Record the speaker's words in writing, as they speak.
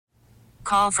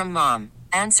Call from mom.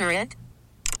 Answer it.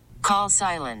 Call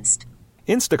silenced.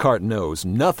 Instacart knows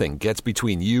nothing gets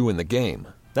between you and the game.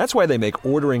 That's why they make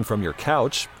ordering from your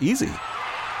couch easy.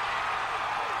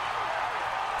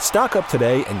 Stock up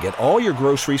today and get all your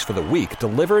groceries for the week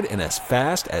delivered in as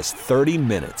fast as 30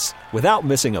 minutes without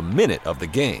missing a minute of the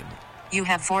game. You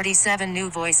have 47 new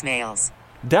voicemails.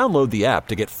 Download the app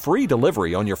to get free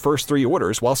delivery on your first 3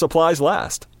 orders while supplies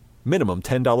last. Minimum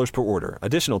 $10 per order.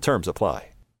 Additional terms apply.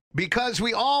 Because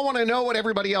we all want to know what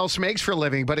everybody else makes for a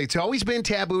living, but it's always been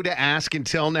taboo to ask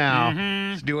until now.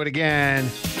 Let's do it again.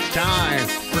 It's time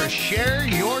for Share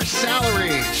Your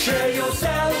Salary. Share your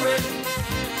salary.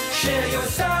 Share your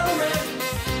salary.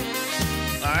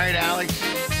 All right, Alex.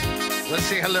 Let's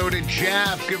say hello to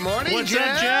Jeff. Good morning, What's Jeff.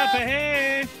 up, Jeff?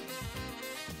 Hey.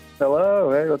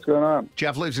 Hello. Hey, what's going on?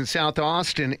 Jeff lives in South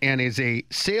Austin and is a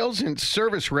sales and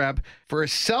service rep for a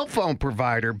cell phone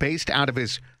provider based out of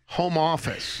his home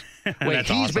office. Wait, That's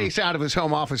he's awesome. based out of his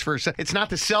home office it's not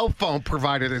the cell phone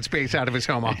provider that's based out of his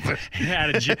home office.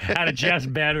 out of Jeff's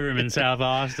bedroom in South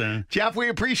Austin. Jeff, we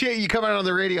appreciate you coming on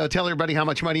the radio. Tell everybody how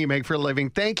much money you make for a living.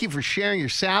 Thank you for sharing your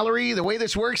salary. The way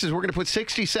this works is we're going to put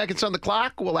 60 seconds on the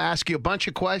clock. We'll ask you a bunch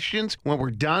of questions. When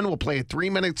we're done, we'll play a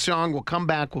 3-minute song. We'll come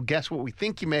back. We'll guess what we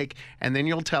think you make, and then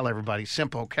you'll tell everybody.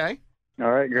 Simple, okay?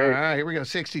 All right, great. All right, here we go.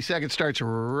 60 seconds starts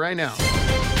right now.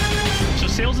 So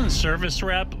sales and service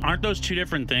rep, aren't those two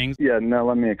different things? Yeah, no,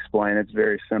 let me explain. It's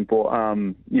very simple.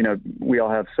 We all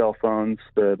have cell phones.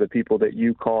 The people that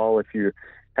you call if you're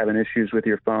having issues with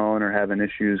your phone or having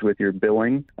issues with your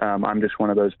billing, I'm just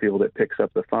one of those people that picks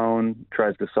up the phone,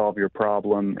 tries to solve your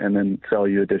problem, and then sell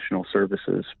you additional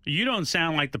services. You don't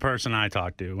sound like the person I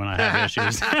talk to when I have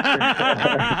issues.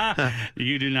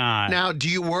 You do not. Now, do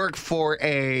you work for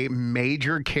a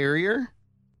major carrier?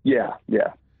 Yeah,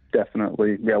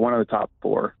 definitely. Yeah, one of the top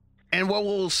 4. And what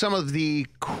will some of the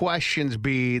questions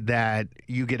be that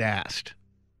you get asked?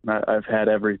 I've had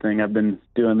everything. I've been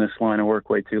doing this line of work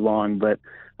way too long, but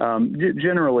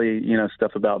generally,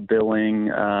 stuff about billing,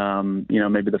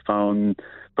 maybe the phone's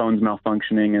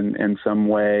malfunctioning in some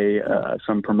way,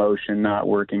 some promotion not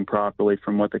working properly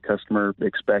from what the customer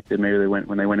expected. Maybe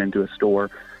when they went into a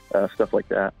store, stuff like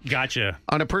that. Gotcha.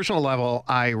 On a personal level,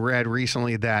 I read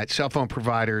recently that cell phone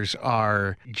providers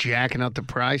are jacking up the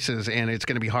prices, and it's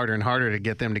going to be harder and harder to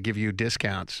get them to give you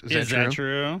discounts. Is that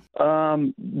true?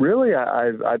 Really,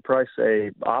 I'd probably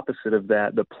say opposite of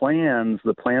that. The plans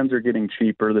are getting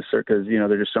cheaper because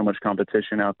there's just so much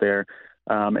competition out there.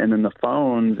 And then the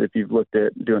phones, if you've looked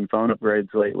at doing phone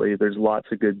upgrades lately, there's lots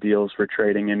of good deals for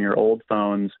trading in your old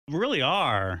phones. Really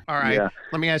are. All right. Yeah.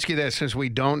 Let me ask you this, since we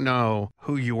don't know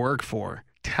who you work for.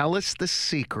 Tell us the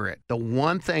secret, the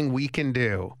one thing we can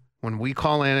do when we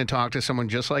call in and talk to someone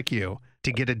just like you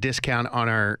to get a discount on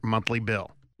our monthly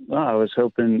bill. Oh, I was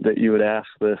hoping that you would ask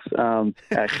this,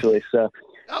 actually. So,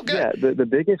 Okay. yeah, the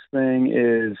biggest thing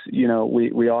is,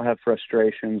 we all have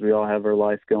frustrations. We all have our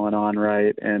life going on,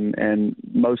 right? And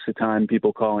most of the time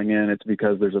people calling in, it's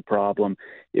because there's a problem.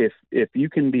 If you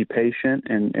can be patient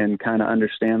and kind of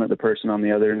understand that the person on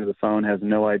the other end of the phone has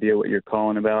no idea what you're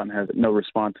calling about and has no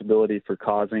responsibility for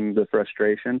causing the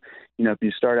frustration, if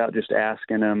you start out just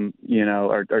asking them,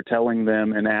 or telling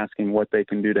them and asking what they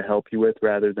can do to help you with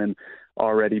rather than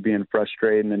already being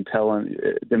frustrated and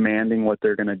demanding what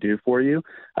they're going to do for you,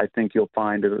 I think you'll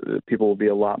find that people will be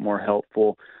a lot more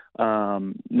helpful,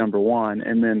 number one.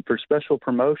 And then for special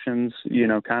promotions,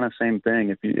 kind of same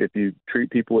thing. If you treat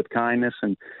people with kindness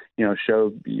and,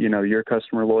 show, your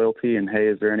customer loyalty and, hey,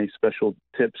 is there any special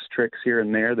tips, tricks here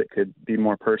and there that could be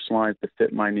more personalized to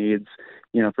fit my needs,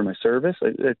 for my service,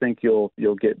 I think you'll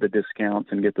get the discounts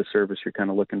and get the service you're kind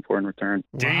of looking for in return.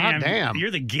 Damn.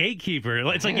 You're the gatekeeper.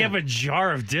 It's like you have a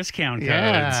jar of discount codes.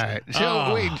 Yeah. So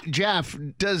Oh. wait, Jeff,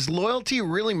 does loyalty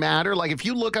really matter? Like if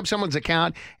you look up someone's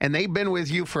account and they've been with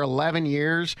you for 11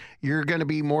 years, you're going to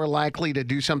be more likely to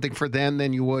do something for them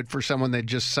than you would for someone that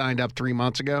just signed up 3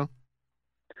 months ago?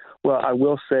 Well, I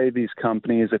will say these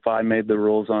companies, if I made the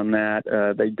rules on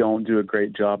that, they don't do a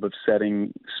great job of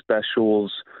setting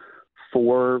specials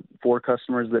for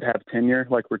customers that have tenure,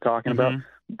 like we're talking about.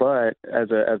 But as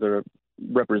a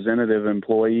representative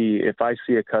employee, if I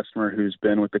see a customer who's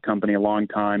been with the company a long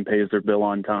time, pays their bill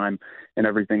on time and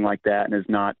everything like that, and is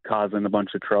not causing a bunch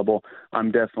of trouble,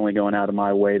 I'm definitely going out of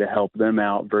my way to help them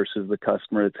out versus the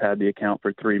customer that's had the account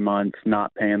for 3 months,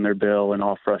 not paying their bill and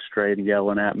all frustrated,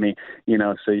 yelling at me,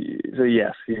 so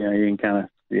yes, you can kind of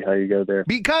see how you go there.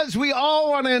 Because we all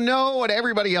want to know what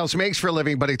everybody else makes for a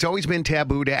living, but it's always been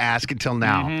taboo to ask until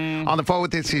now. On the phone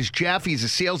with us is Jeff. He's a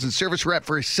sales and service rep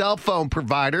for a cell phone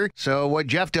provider. So what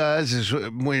Jeff does is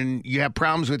when you have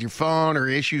problems with your phone or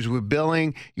issues with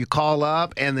billing, you call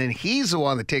up, and then he's the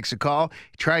one that takes the call.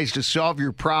 He tries to solve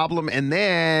your problem, and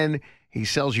then he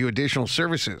sells you additional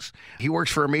services. He works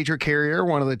for a major carrier,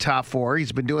 one of the top 4.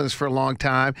 He's been doing this for a long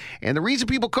time. And the reason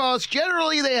people call is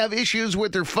generally they have issues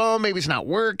with their phone. Maybe it's not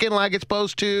working like it's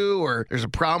supposed to, or there's a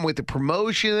problem with the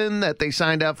promotion that they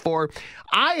signed up for.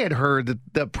 I had heard that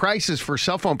the prices for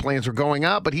cell phone plans were going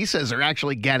up, but he says they're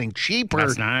actually getting cheaper.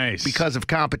 That's nice. Because of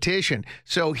competition.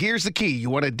 So here's the key. You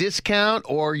want a discount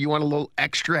or you want a little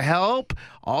extra help?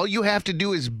 All you have to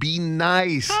do is be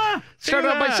nice. Start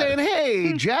out by saying,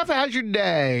 hey, Jeff, how's your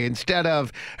day? Instead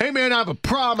of, hey, man, I have a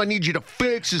problem. I need you to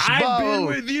fix this boat. I've been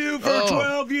with you for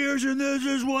 12 years, and this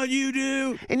is what you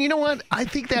do. And you know what? I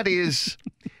think that is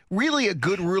really a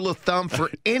good rule of thumb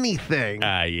for anything.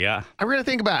 Yeah. I really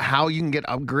think about how you can get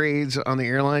upgrades on the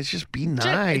airlines. Just be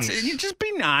nice. Just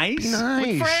be nice. Be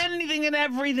nice. For anything and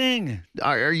everything.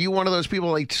 Are you one of those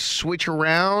people like to switch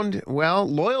around? Well,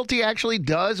 loyalty actually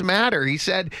does matter. He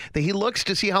said that he looks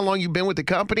to see how long you've been with the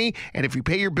company, and if you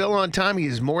pay your bill on time, he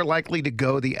is more likely to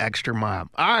go the extra mile.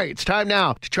 All right, it's time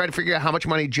now to try to figure out how much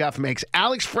money Jeff makes.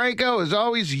 Alex Franco, as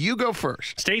always, you go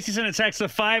first. Stacy sent a text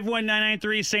of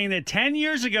 51993 saying that 10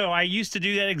 years ago, I used to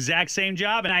do that exact same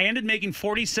job, and I ended making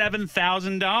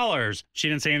 $47,000. She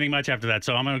didn't say anything much after that,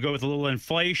 so I'm going to go with a little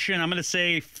inflation. I'm going to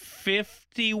say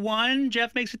 51.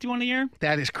 Jeff makes 51 a year.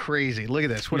 That is crazy. Look at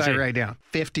this. What did I write down?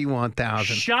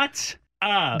 51,000. Shut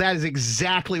up. That is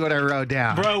exactly what I wrote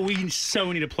down. Bro, we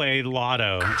so need to play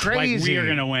Lotto. Crazy. Like, we are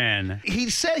going to win.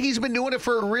 He said he's been doing it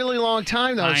for a really long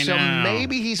time, though, I so know.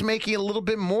 maybe he's making a little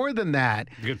bit more than that.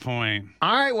 Good point.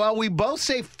 All right, well, we both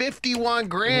say 51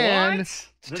 grand. What? It's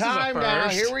This time is a now.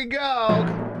 first. Here we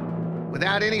go.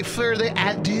 Without any further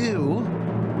ado,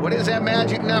 what is that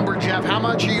magic number, Jeff? How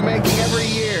much are you making every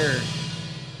year?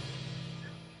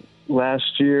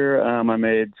 Last year, I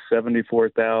made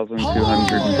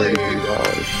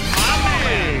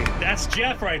 $74,232. That's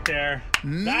Jeff right there.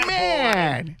 That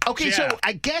Man. boy. Okay, so Jeff.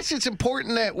 I guess it's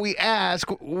important that we ask,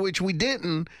 which we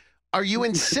didn't. Are you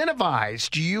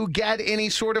incentivized? Do you get any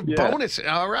sort of bonus?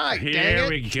 All right. Here dang it.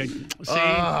 we go. See,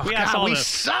 Oh, we asked God, all we the,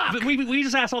 suck. We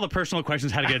just asked all the personal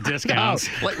questions how to get No, discounts.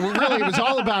 like, really, it was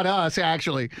all about us,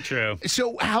 actually. True.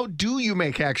 So how do you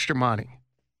make extra money?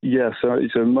 Yeah, so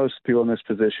most people in this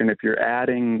position, if you're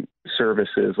adding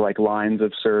services like lines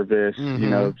of service, you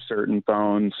know, certain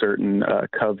phones, certain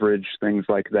coverage, things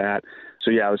like that. So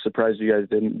yeah, I was surprised you guys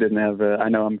didn't have. I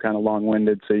know I'm kind of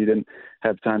long-winded, so you didn't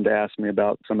have time to ask me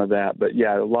about some of that. But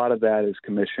yeah, a lot of that is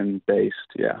commission based.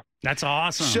 Yeah. That's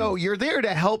awesome. So you're there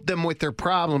to help them with their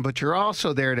problem, but you're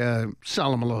also there to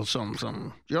sell them a little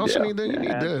something. You also need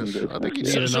this. I think you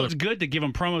need So another. it's good to give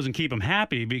them promos and keep them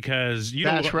happy because you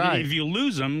That's don't, right. if you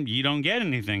lose them, you don't get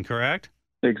anything, correct?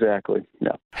 Exactly.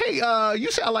 Yeah. Hey, you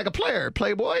sound like a player,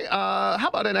 Playboy. How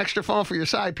about an extra phone for your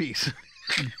side piece?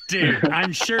 Dude,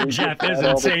 I'm sure Jeff that isn't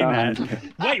all the saying that.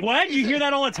 time. Wait, what? You hear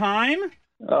that all the time?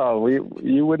 Oh,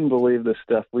 you wouldn't believe this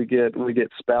stuff. We get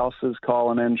spouses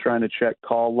calling in trying to check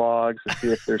call logs to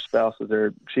see if their spouses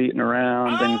are cheating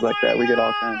around, things like that. We get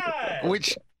all kinds of stuff.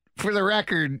 Which, for the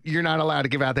record, you're not allowed to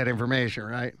give out that information,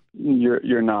 right?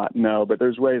 You're not, no, but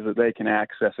there's ways that they can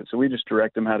access it. So we just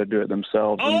direct them how to do it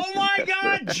themselves. Oh and my catch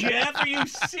God, their- Jeff, are you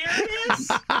serious?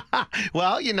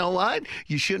 Well, you know what?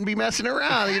 You shouldn't be messing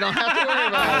around. You don't have to worry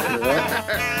about it.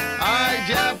 All right,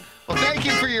 Jeff. Well, thank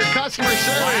you for your customer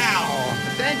service. Wow.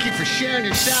 Thank you for sharing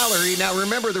your salary. Now,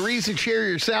 remember, the reason Share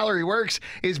Your Salary works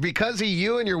is because of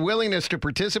you and your willingness to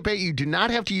participate. You do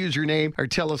not have to use your name or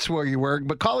tell us where you work,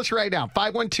 but call us right now,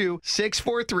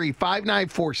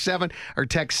 512-643-5947, or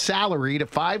text SALARY to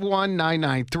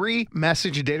 51993.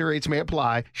 Message and data rates may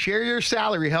apply. Share Your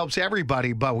Salary helps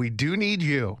everybody, but we do need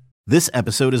you. This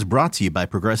episode is brought to you by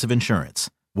Progressive Insurance.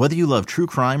 Whether you love true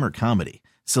crime or comedy,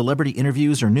 celebrity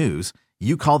interviews or news,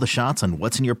 you call the shots on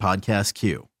what's in your podcast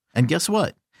queue. And guess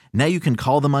what? Now you can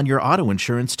call them on your auto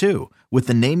insurance too with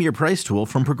the Name Your Price tool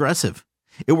from Progressive.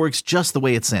 It works just the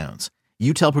way it sounds.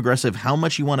 You tell Progressive how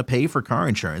much you want to pay for car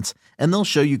insurance, and they'll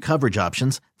show you coverage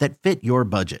options that fit your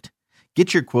budget.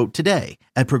 Get your quote today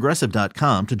at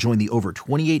Progressive.com to join the over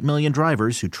 28 million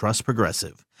drivers who trust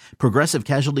Progressive. Progressive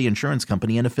Casualty Insurance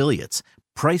Company and Affiliates.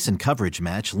 Price and coverage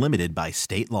match limited by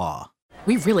state law.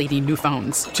 We really need new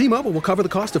phones. T-Mobile will cover the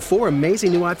cost of 4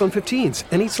 amazing new iPhone 15s,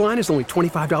 and each line is only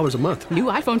 $25 a month. New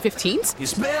iPhone 15s?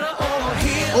 It's better over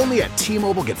here. Only at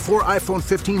T-Mobile, get 4 iPhone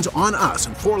 15s on us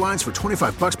and 4 lines for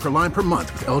 $25 per line per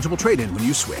month with eligible trade-in when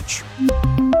you switch.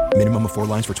 Minimum of 4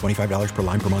 lines for $25 per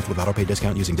line per month with autopay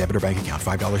discount using debit or bank account.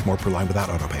 $5 more per line without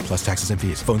autopay, plus taxes and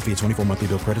fees. Phone fee at 24 monthly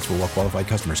bill credits for well-qualified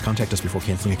customers. Contact us before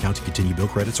canceling account to continue bill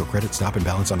credits or credit stop and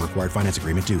balance on required finance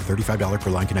agreement due. $35 per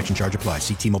line connection charge applies.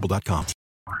 See T-Mobile.com.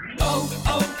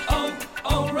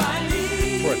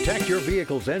 O'Reilly. Protect your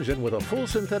vehicle's engine with a full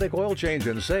synthetic oil change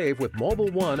and save with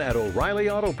Mobil 1 at O'Reilly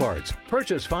Auto Parts.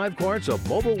 Purchase 5 quarts of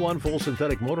Mobil 1 full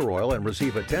synthetic motor oil and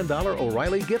receive a $10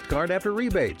 O'Reilly gift card after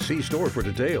rebate. See store for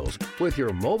details. With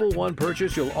your Mobil 1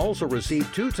 purchase, you'll also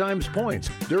receive 2 times points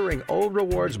during O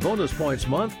Rewards Bonus Points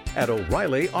Month at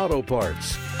O'Reilly Auto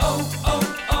Parts.